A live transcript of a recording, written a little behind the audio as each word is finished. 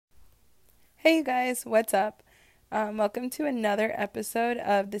Hey you guys, what's up? Welcome to another episode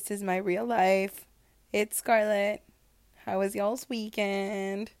of This Is My Real Life. It's Scarlett. How was y'all's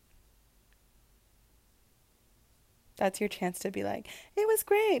weekend? That's your chance to be like, it was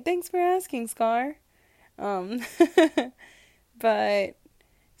great. Thanks for asking, Scar. Um, but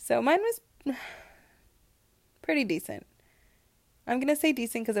so mine was pretty decent. I'm gonna say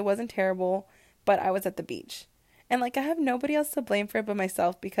decent because it wasn't terrible, but I was at the beach. And like I have nobody else to blame for it but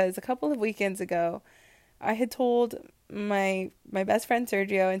myself because a couple of weekends ago I had told my best friend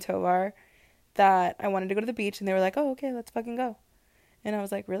Sergio and Tovar that I wanted to go to the beach, and they were like, "Oh, okay, let's fucking go." And I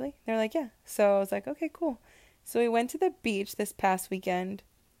was like, "Really?" They're like, "Yeah." So I was like, "Okay, cool." So we went to the beach this past weekend.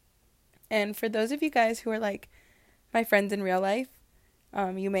 And for those of you guys who are like my friends in real life,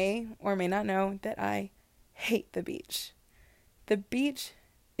 you may or may not know that I hate the beach. The beach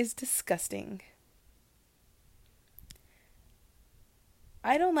is disgusting.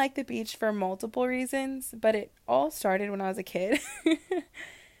 I don't like the beach for multiple reasons, but it all started when I was a kid.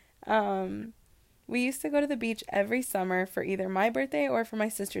 um, we used to go to the beach every summer for either my birthday or for my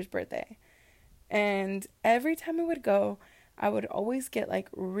sister's birthday. And every time I would go, I would always get like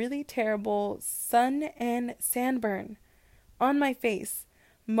really terrible sun and sandburn on my face,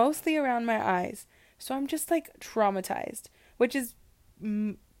 mostly around my eyes. So I'm just like traumatized, which is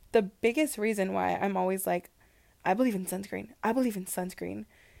the biggest reason why I'm always like, I believe in sunscreen. I believe in sunscreen.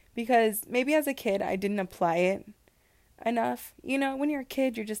 Because maybe as a kid, I didn't apply it enough. You know, when you're a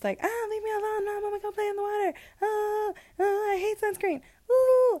kid, you're just like, leave me alone. No, I'm going to go play in the water. I hate sunscreen.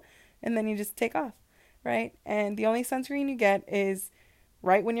 Ooh. And then you just take off, right? And the only sunscreen you get is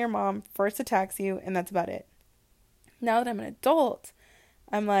right when your mom first attacks you, and that's about it. Now that I'm an adult,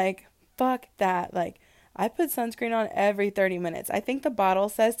 I'm like, fuck that. Like, I put sunscreen on every 30 minutes. I think the bottle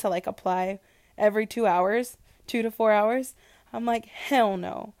says to like apply every 2 hours, 2 to 4 hours. I'm like, hell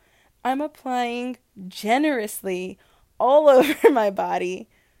no. I'm applying generously all over my body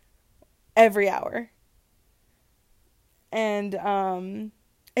every hour. And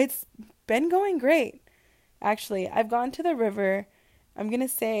it's been going great. Actually, I've gone to the river, I'm going to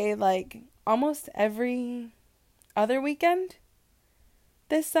say like almost every other weekend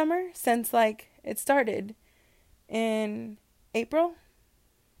this summer since like it started in April.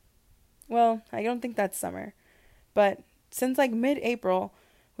 Well, I don't think that's summer, but since like mid-April,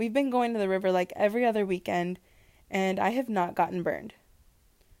 we've been going to the river like every other weekend, and I have not gotten burned.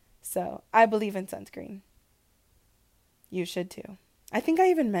 So I believe in sunscreen. You should too. I think I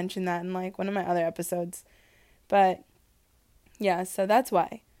even mentioned that in like one of my other episodes. But yeah, so that's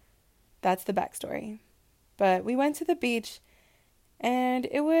why. That's the backstory. But we went to the beach, and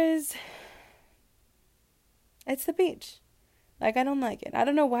it's the beach. Like, I don't like it. I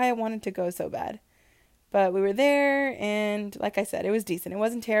don't know why I wanted to go so bad. But we were there, and like I said, it was decent. It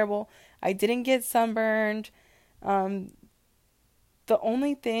wasn't terrible. I didn't get sunburned. The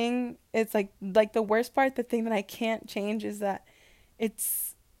only thing, it's like the worst part, the thing that I can't change is that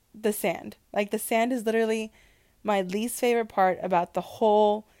it's the sand. Like, the sand is literally my least favorite part about the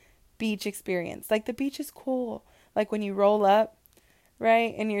whole beach experience. Like, the beach is cool. Like, when you roll up,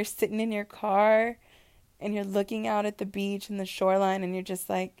 right, and you're sitting in your car, and you're looking out at the beach and the shoreline, and you're just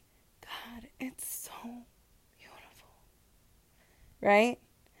like, God, it's so beautiful, right?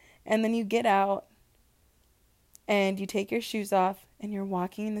 And then you get out, and you take your shoes off, and you're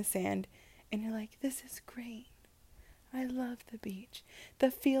walking in the sand, and you're like, this is great. I love the beach.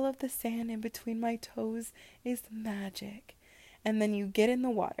 The feel of the sand in between my toes is magic. And then you get in the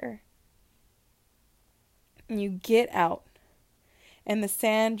water, and you get out, and the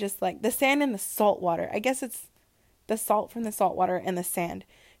sand just like, the sand and the salt water, I guess it's the salt from the salt water and the sand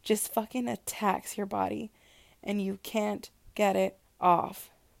just fucking attacks your body, and you can't get it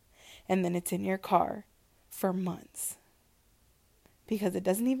off. And then it's in your car for months. Because it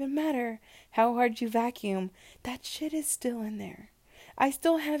doesn't even matter how hard you vacuum, that shit is still in there. I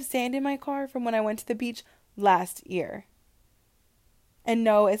still have sand in my car from when I went to the beach last year. And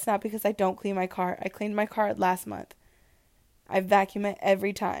no, it's not because I don't clean my car. I cleaned my car last month. I vacuum it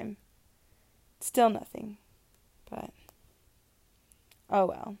every time. Still nothing. But, oh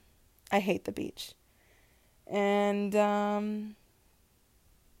well. I hate the beach. And,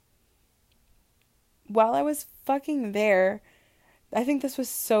 while I was fucking there, I think this was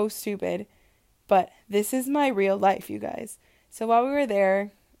so stupid, but this is my real life, you guys. So while we were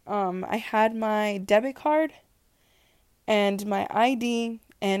there, I had my debit card and my ID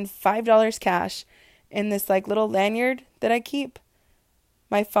and $5 cash in this like little lanyard that I keep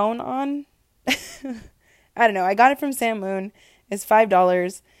my phone on. I don't know. I got it from Sam Moon. It's $5.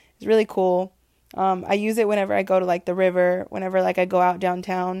 It's really cool. I use it whenever I go to like the river, whenever like I go out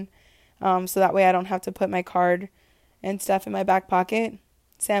downtown. So that way I don't have to put my card and stuff in my back pocket.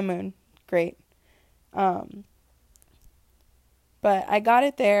 Sam Moon, great. But I got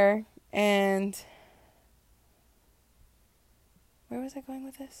it there, and where was I going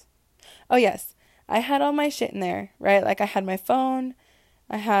with this? Oh, yes. I had all my shit in there, right? Like, I had my phone,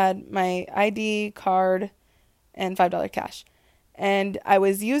 I had my ID card, and $5 cash. And I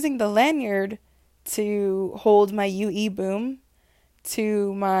was using the lanyard to hold my UE boom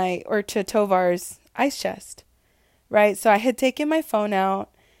to Tovar's ice chest, right? So I had taken my phone out,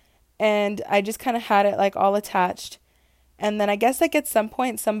 and I just kind of had it, like, all attached. And then I guess, like, at some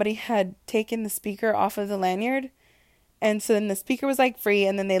point, somebody had taken the speaker off of the lanyard. And so then the speaker was, like, free,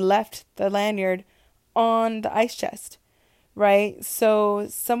 and then they left the lanyard on the ice chest, right? So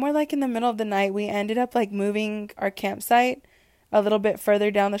somewhere, like, in the middle of the night, we ended up, like, moving our campsite a little bit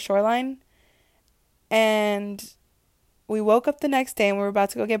further down the shoreline. And we woke up the next day, and we were about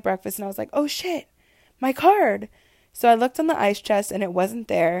to go get breakfast, and I was like, oh, shit, my card. So I looked on the ice chest, and it wasn't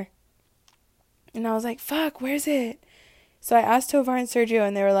there. And I was like, fuck, where's it? So I asked Tovar and Sergio,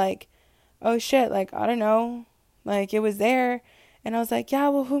 and they were like, oh, shit, like, I don't know. Like, it was there. And I was like, yeah,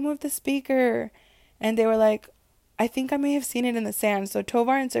 well, who moved the speaker? And they were like, I think I may have seen it in the sand. So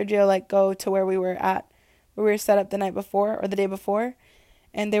Tovar and Sergio, like, go to where we were set up the night before or the day before.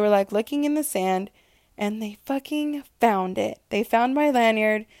 And they were, like, looking in the sand, and they fucking found it. They found my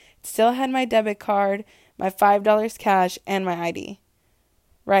lanyard, still had my debit card, my $5 cash, and my ID.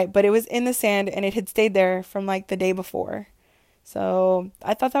 Right, but it was in the sand, and it had stayed there from, like, the day before. So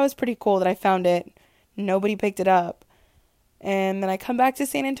I thought that was pretty cool that I found it. Nobody picked it up. And then I come back to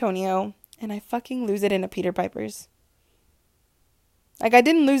San Antonio, and I fucking lose it in a Peter Piper's. Like, I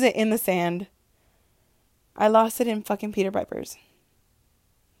didn't lose it in the sand. I lost it in fucking Peter Piper's.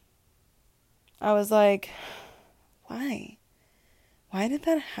 I was like, why? Why did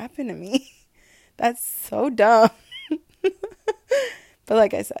that happen to me? That's so dumb. But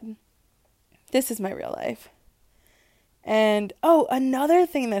like I said, this is my real life. And, oh, another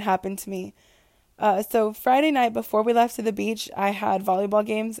thing that happened to me. So Friday night before we left to the beach, I had volleyball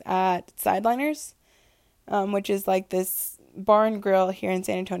games at Sideliners, which is like this bar and grill here in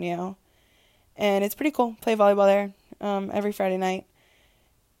San Antonio. And it's pretty cool. Play volleyball there every Friday night.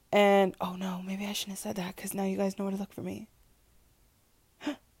 And, oh no, maybe I shouldn't have said that because now you guys know where to look for me.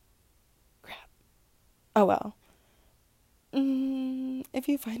 Crap. Oh well. If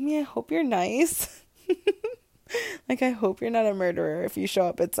you find me, I hope you're nice. Like, I hope you're not a murderer if you show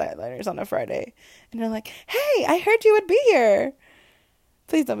up at Sideliners on a Friday and you're like, hey, I heard you would be here.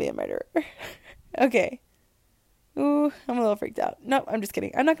 Please don't be a murderer. Okay. Ooh, I'm a little freaked out. No, I'm just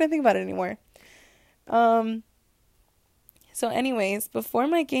kidding. I'm not going to think about it anymore. So anyways, before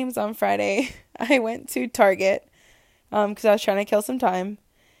my games on Friday, I went to Target because I was trying to kill some time.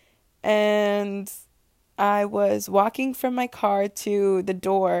 And I was walking from my car to the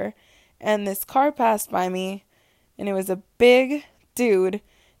door, and this car passed by me, and it was a big dude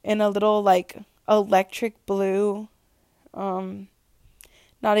in a little, like, electric blue,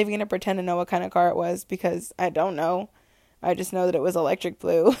 not even gonna pretend to know what kind of car it was, because I don't know. I just know that it was electric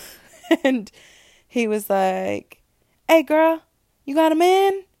blue. And he was like, hey girl, you got a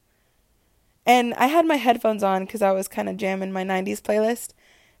man? And I had my headphones on because I was kind of jamming my 90s playlist,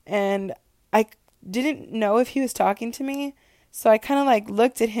 and I didn't know if he was talking to me. So I kind of, like,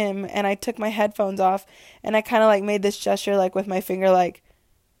 looked at him, and I took my headphones off, and I kind of, like, made this gesture, like, with my finger, like,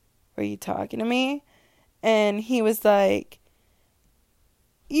 were you talking to me? And he was like,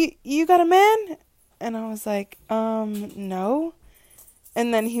 you got a man? And I was like, no.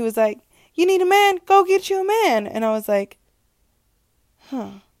 And then he was like, you need a man? Go get you a man. And I was like,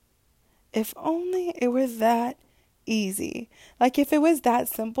 huh. If only it were that easy. Like, if it was that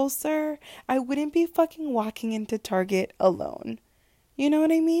simple, sir, I wouldn't be fucking walking into Target alone. You know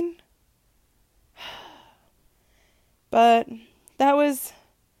what I mean? But that was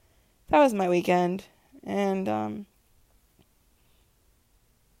my weekend. And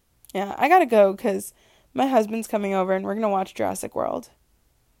yeah, I gotta go because my husband's coming over and we're gonna watch Jurassic World.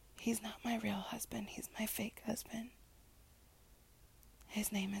 He's not my real husband. He's my fake husband.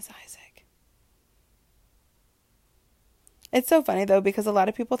 His name is Isaac. It's so funny, though, because a lot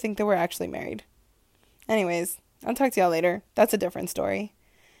of people think that we're actually married. Anyways, I'll talk to y'all later. That's a different story.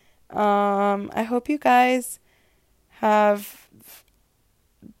 I hope you guys have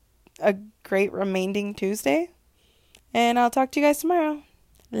a great remaining Tuesday. And I'll talk to you guys tomorrow.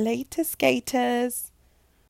 Later, skaters.